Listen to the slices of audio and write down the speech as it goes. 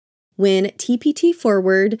when TPT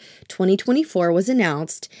Forward 2024 was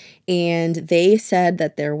announced, and they said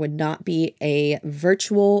that there would not be a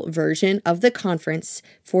virtual version of the conference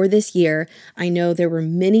for this year. I know there were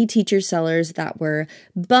many teacher sellers that were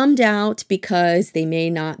bummed out because they may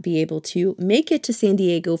not be able to make it to San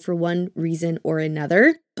Diego for one reason or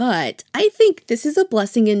another. But I think this is a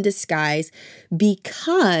blessing in disguise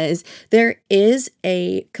because there is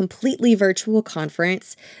a completely virtual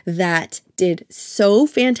conference that did so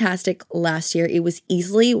fantastic last year. It was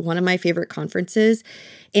easily one of my favorite conferences,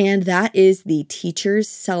 and that is the Teachers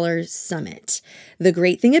Sellers Summit. The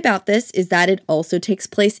great thing about this is that it also takes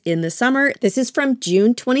place in the summer. This is from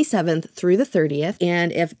June 27th through the 30th,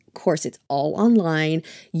 and of course it's all online.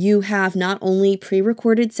 You have not only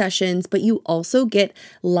pre-recorded sessions, but you also get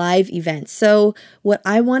live events. So what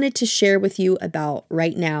I wanted to share with you about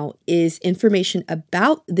right now is information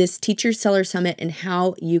about this Teacher Seller Summit and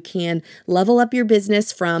how you can level up your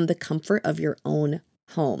business from the comfort of your own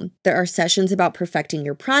home. There are sessions about perfecting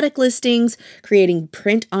your product listings, creating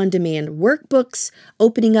print-on-demand workbooks,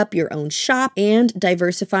 opening up your own shop, and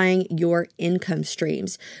diversifying your income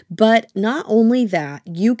streams. But not only that,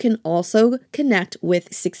 you can also connect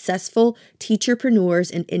with successful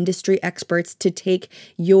teacherpreneurs and industry experts to take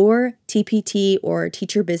your TPT or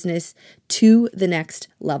teacher business to the next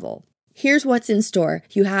level. Here's what's in store.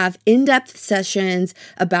 You have in-depth sessions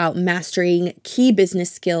about mastering key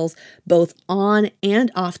business skills, both on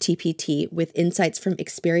and off TPT, with insights from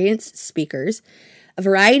experienced speakers, a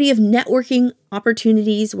variety of networking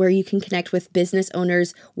opportunities where you can connect with business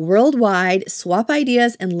owners worldwide, swap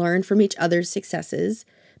ideas, and learn from each other's successes,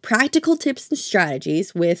 practical tips and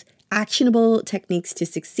strategies with actionable techniques to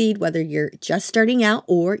succeed, whether you're just starting out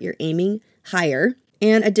or you're aiming higher.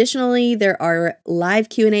 And additionally, there are live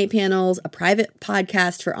Q&A panels, a private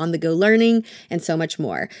podcast for on-the-go learning, and so much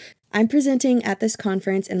more. I'm presenting at this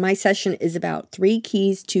conference, and my session is about 3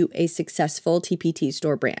 keys to a successful TPT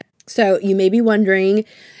store brand. So you may be wondering,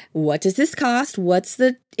 what does this cost? What's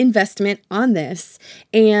the investment on this?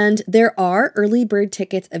 And there are early bird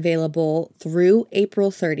tickets available through April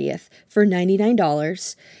 30th for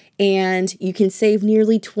 $99. And you can save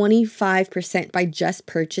nearly 25% by just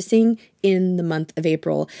purchasing in the month of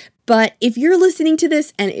April. But if you're listening to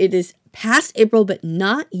this and it is past April, but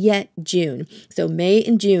not yet June, so May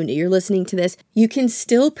and June, you're listening to this, you can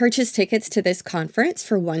still purchase tickets to this conference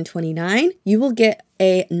for $129. You will get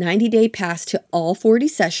a 90-day pass to all 40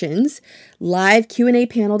 sessions, live Q&A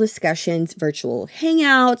panel discussions, virtual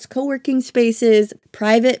hangouts, co-working spaces,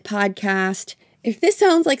 private podcast. If this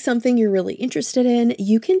sounds like something you're really interested in,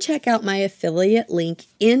 you can check out my affiliate link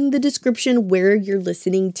in the description where you're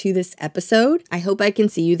listening to this episode. I hope I can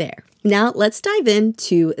see you there. Now let's dive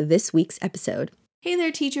into this week's episode. Hey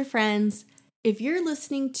there, teacher friends. If you're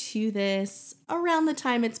listening to this around the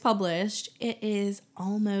time it's published, it is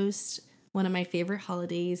almost one of my favorite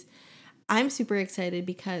holidays. I'm super excited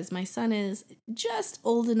because my son is just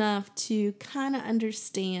old enough to kind of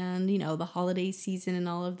understand, the holiday season and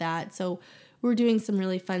all of that. So we're doing some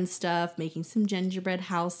really fun stuff, making some gingerbread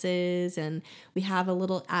houses, and we have a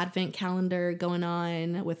little advent calendar going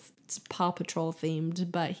on with Paw Patrol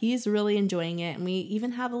themed, but he's really enjoying it. And we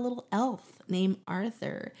even have a little elf named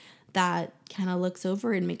Arthur that kind of looks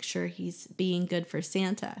over and makes sure he's being good for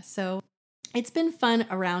Santa. So it's been fun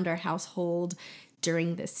around our household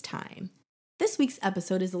during this time. This week's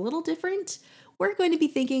episode is a little different. We're going to be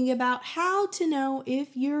thinking about how to know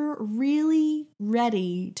if you're really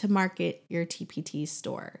ready to market your TPT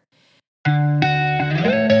store.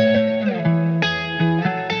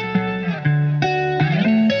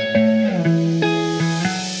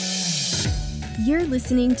 You're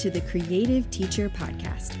listening to the Creative Teacher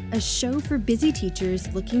Podcast, a show for busy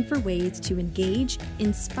teachers looking for ways to engage,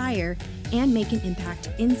 inspire, and make an impact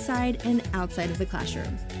inside and outside of the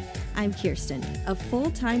classroom. I'm Kirsten, a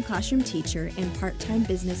full-time classroom teacher and part-time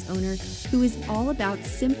business owner who is all about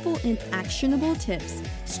simple and actionable tips,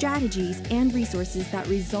 strategies, and resources that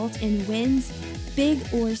result in wins, big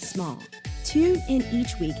or small. Tune in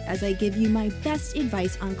each week as I give you my best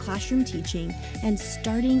advice on classroom teaching and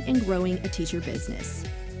starting and growing a teacher business.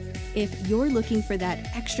 If you're looking for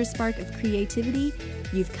that extra spark of creativity,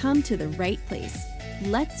 you've come to the right place.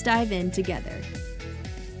 Let's dive in together.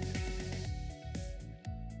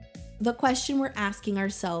 The question we're asking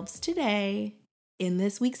ourselves today in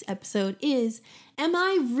this week's episode is, am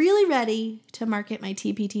I really ready to market my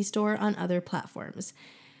TPT store on other platforms?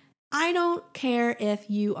 I don't care if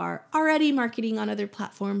you are already marketing on other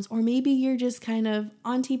platforms, or maybe you're just kind of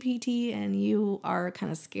on TPT and you are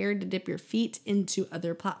kind of scared to dip your feet into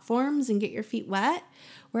other platforms and get your feet wet.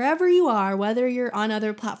 Wherever you are, whether you're on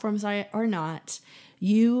other platforms or not,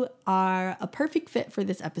 You are a perfect fit for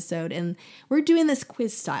this episode, and we're doing this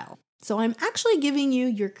quiz style. So I'm actually giving you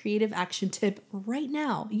your creative action tip right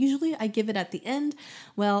now. Usually I give it at the end.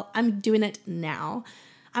 Well, I'm doing it now.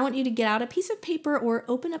 I want you to get out a piece of paper or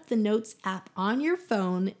open up the Notes app on your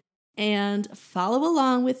phone and follow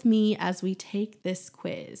along with me as we take this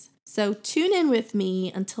quiz. So tune in with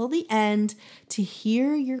me until the end to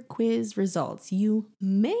hear your quiz results. You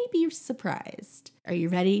may be surprised. Are you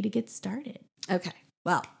ready to get started? Okay,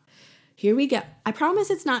 well, here we go. I promise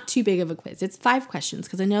it's not too big of a quiz. It's 5 questions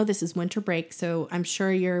because I know this is winter break, so I'm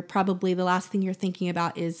sure you're probably the last thing you're thinking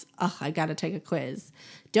about is, I gotta take a quiz.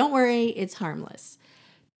 Don't worry, it's harmless.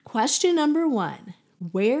 Question number 1,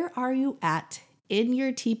 where are you at in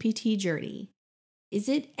your TPT journey? Is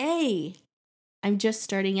it A, I'm just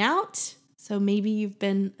starting out, so maybe you've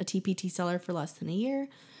been a TPT seller for less than a year.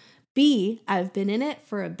 B, I've been in it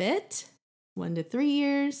for a bit, 1 to 3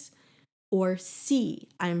 years. Or C,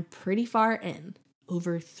 I'm pretty far in,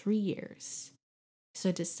 over 3 years.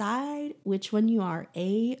 So decide which one you are,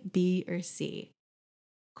 A, B, or C.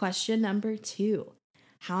 Question number 2,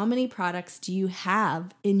 how many products do you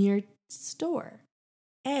have in your store?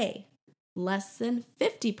 A, less than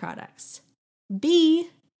 50 products.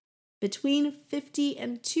 B, between 50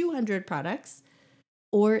 and 200 products.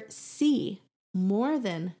 Or C, more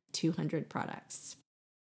than 200 products.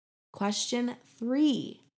 Question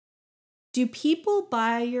 3, do people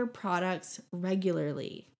buy your products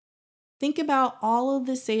regularly? Think about all of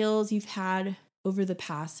the sales you've had over the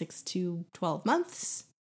past 6 to 12 months,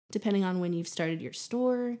 depending on when you've started your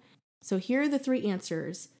store. So here are the 3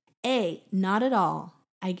 answers. A, not at all.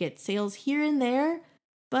 I get sales here and there,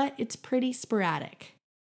 but it's pretty sporadic.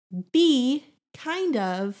 B, kind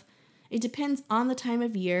of. It depends on the time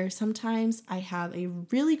of year. Sometimes I have a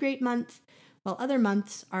really great month, while other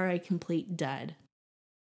months are a complete dud.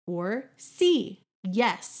 Or C,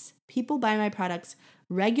 yes, people buy my products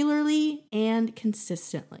regularly and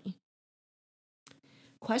consistently.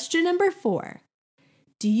 Question number 4,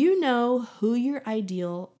 do you know who your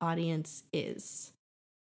ideal audience is?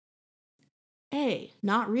 A,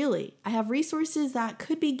 not really. I have resources that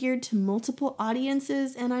could be geared to multiple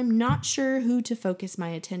audiences, and I'm not sure who to focus my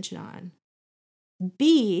attention on.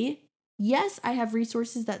 B, yes, I have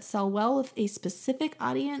resources that sell well with a specific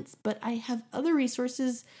audience, but I have other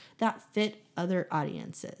resources that fit other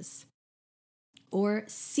audiences. Or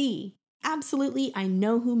C, absolutely, I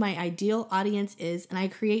know who my ideal audience is and I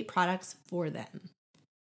create products for them.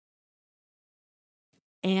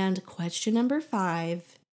 And question number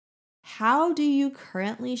 5, how do you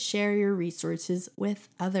currently share your resources with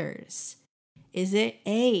others? Is it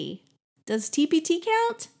A, does TPT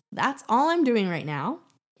count? That's all I'm doing right now.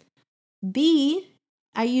 B,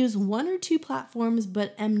 I use 1 or 2 platforms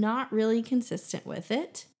but am not really consistent with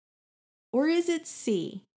it. Or is it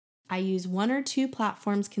C, I use 1 or 2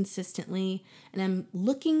 platforms consistently and I'm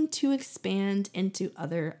looking to expand into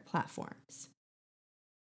other platforms?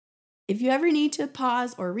 If you ever need to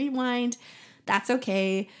pause or rewind, that's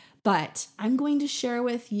okay. But I'm going to share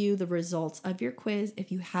with you the results of your quiz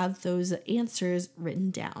if you have those answers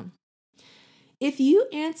written down. If you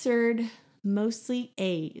answered mostly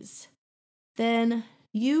A's, then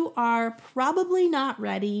you are probably not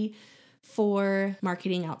ready for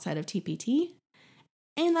marketing outside of TPT.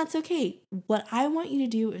 And that's okay. What I want you to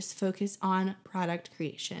do is focus on product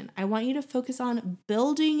creation. I want you to focus on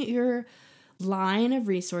building your line of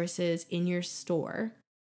resources in your store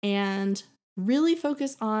and really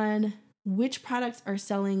focus on which products are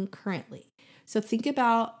selling currently. So think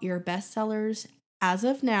about your best sellers as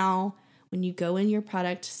of now. When you go in your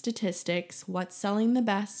product statistics, what's selling the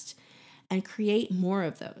best, and create more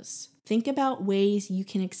of those. Think about ways you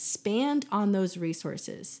can expand on those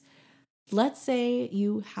resources. Let's say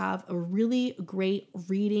you have a really great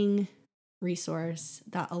reading resource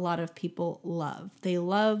that a lot of people love. They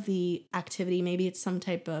love the activity. Maybe it's some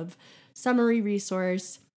type of summary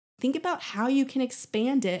resource. Think about how you can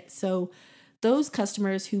expand it so those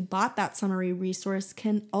customers who bought that summary resource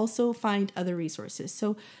can also find other resources.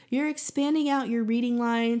 So you're expanding out your reading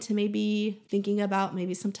line to maybe thinking about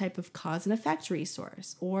maybe some type of cause and effect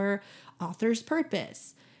resource or author's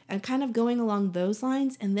purpose and kind of going along those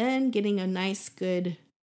lines and then getting a nice good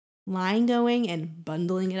line going and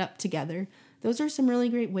bundling it up together. Those are some really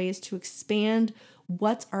great ways to expand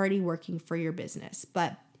what's already working for your business.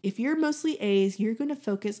 But if you're mostly A's, you're going to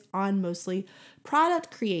focus on mostly product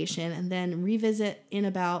creation and then revisit in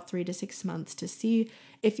about 3 to 6 months to see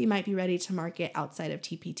if you might be ready to market outside of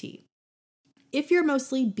TPT. If you're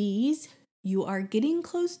mostly B's, you are getting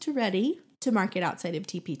close to ready to market outside of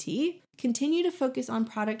TPT. Continue to focus on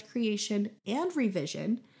product creation and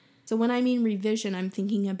revision. So when I mean revision, I'm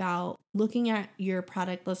thinking about looking at your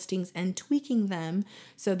product listings and tweaking them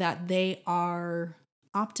so that they are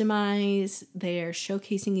optimized, they're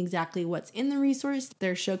showcasing exactly what's in the resource,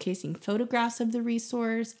 they're showcasing photographs of the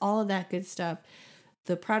resource, all of that good stuff.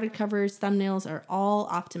 The product covers, thumbnails are all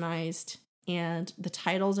optimized, and the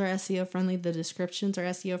titles are SEO friendly, the descriptions are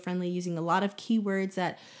SEO friendly, using a lot of keywords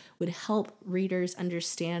that would help readers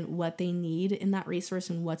understand what they need in that resource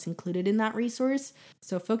and what's included in that resource.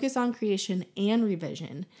 So focus on creation and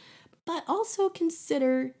revision, but also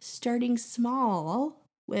consider starting small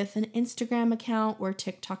with an Instagram account or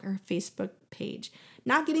TikTok or Facebook page.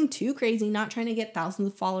 Not getting too crazy, not trying to get thousands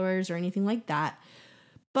of followers or anything like that,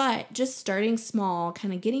 but just starting small,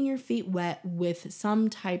 kind of getting your feet wet with some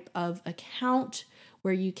type of account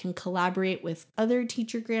where you can collaborate with other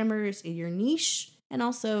teacher grammars in your niche and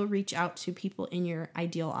also reach out to people in your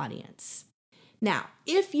ideal audience. Now,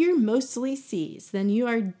 if you're mostly C's, then you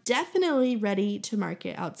are definitely ready to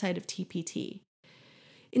market outside of TPT.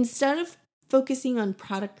 Instead of focusing on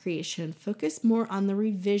product creation, focus more on the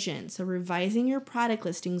revision. So revising your product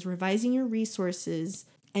listings, revising your resources,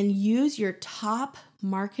 and use your top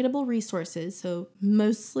marketable resources. So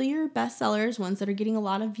mostly your bestsellers, ones that are getting a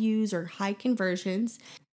lot of views or high conversions.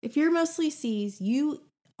 If you're mostly C's, you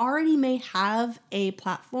already may have a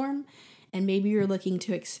platform and maybe you're looking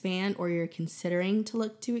to expand or you're considering to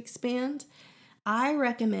look to expand. I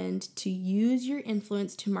recommend to use your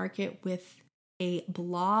influence to market with a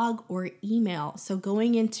blog or email. So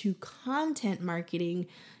going into content marketing,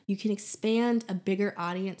 you can expand a bigger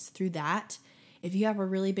audience through that. If you have a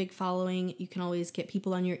really big following, you can always get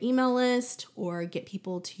people on your email list or get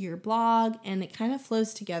people to your blog, and it kind of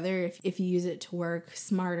flows together if you use it to work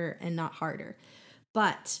smarter and not harder.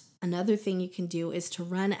 But another thing you can do is to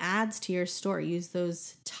run ads to your store. Use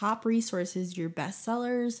those top resources, your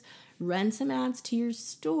bestsellers, run some ads to your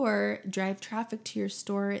store, drive traffic to your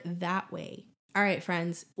store that way. All right,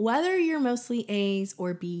 friends, whether you're mostly A's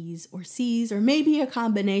or B's or C's or maybe a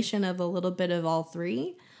combination of a little bit of all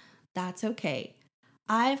three, that's okay.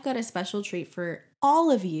 I've got a special treat for all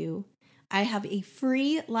of you. I have a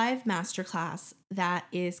free live masterclass that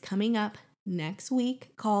is coming up next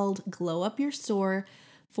week called Glow Up Your Store: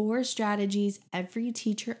 4 Strategies Every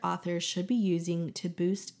Teacher Author Should Be Using to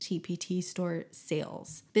Boost TPT Store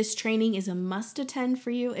Sales. This training is a must attend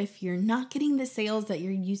for you if you're not getting the sales that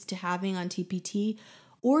you're used to having on TPT,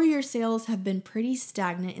 or your sales have been pretty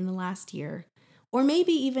stagnant in the last year. Or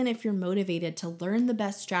maybe even if you're motivated to learn the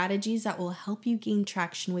best strategies that will help you gain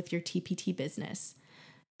traction with your TPT business.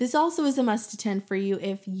 This also is a must attend for you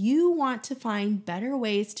if you want to find better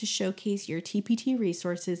ways to showcase your TPT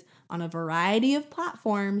resources on a variety of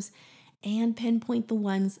platforms and pinpoint the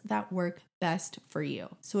ones that work best for you.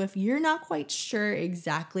 So if you're not quite sure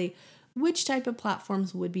exactly which type of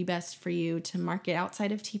platforms would be best for you to market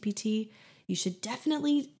outside of TPT, you should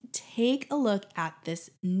definitely take a look at this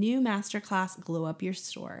new masterclass, Glow Up Your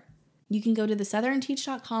Store. You can go to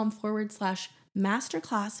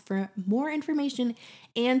thesoutherntech.com/masterclass for more information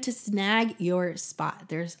and to snag your spot.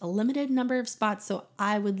 There's a limited number of spots, so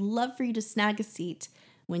I would love for you to snag a seat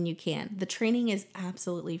when you can. The training is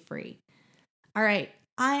absolutely free. All right.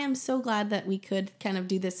 I am so glad that we could kind of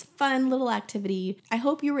do this fun little activity. I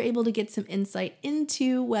hope you were able to get some insight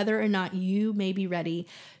into whether or not you may be ready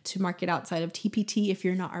to market outside of TPT if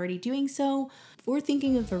you're not already doing so, or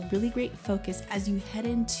thinking of a really great focus as you head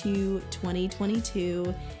into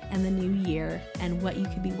 2022 and the new year and what you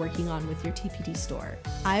could be working on with your TPT store.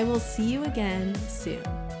 I will see you again soon.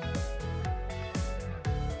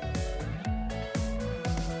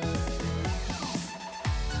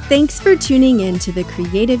 Thanks for tuning in to the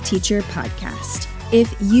Creative Teacher Podcast.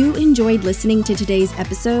 If you enjoyed listening to today's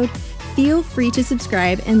episode, feel free to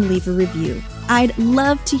subscribe and leave a review. I'd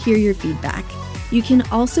love to hear your feedback. You can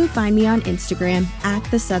also find me on Instagram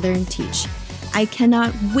 @TheSouthernTeach. I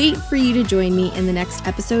cannot wait for you to join me in the next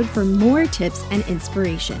episode for more tips and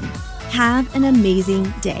inspiration. Have an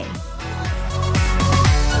amazing day.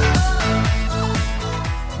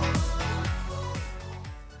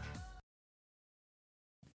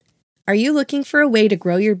 Are you looking for a way to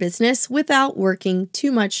grow your business without working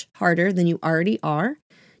too much harder than you already are?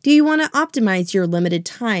 Do you want to optimize your limited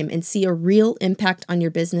time and see a real impact on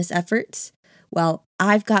your business efforts? Well,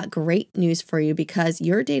 I've got great news for you because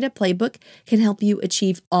your data playbook can help you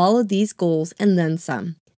achieve all of these goals and then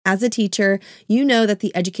some. As a teacher, you know that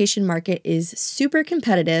the education market is super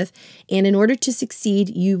competitive, and in order to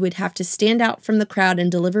succeed, you would have to stand out from the crowd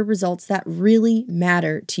and deliver results that really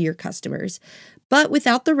matter to your customers. But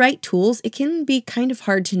without the right tools, it can be kind of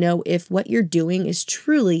hard to know if what you're doing is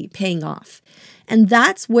truly paying off. And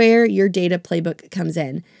that's where your data playbook comes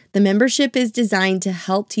in. The membership is designed to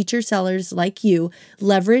help teacher sellers like you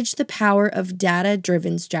leverage the power of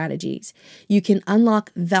data-driven strategies. You can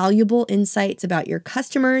unlock valuable insights about your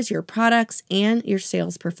customers, your products, and your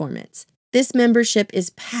sales performance. This membership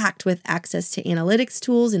is packed with access to analytics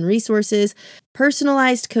tools and resources,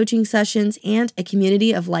 personalized coaching sessions, and a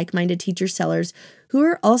community of like-minded teacher sellers who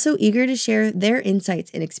are also eager to share their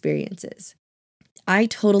insights and experiences. I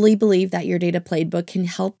totally believe that your data playbook can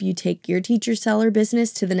help you take your teacher seller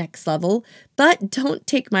business to the next level, but don't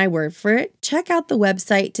take my word for it. Check out the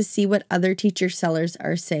website to see what other teacher sellers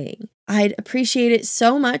are saying. I'd appreciate it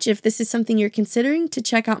so much if this is something you're considering to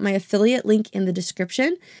check out my affiliate link in the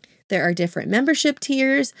description. There are different membership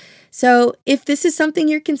tiers. So if this is something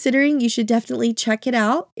you're considering, you should definitely check it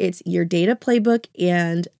out. It's your data playbook,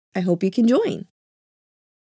 and I hope you can join.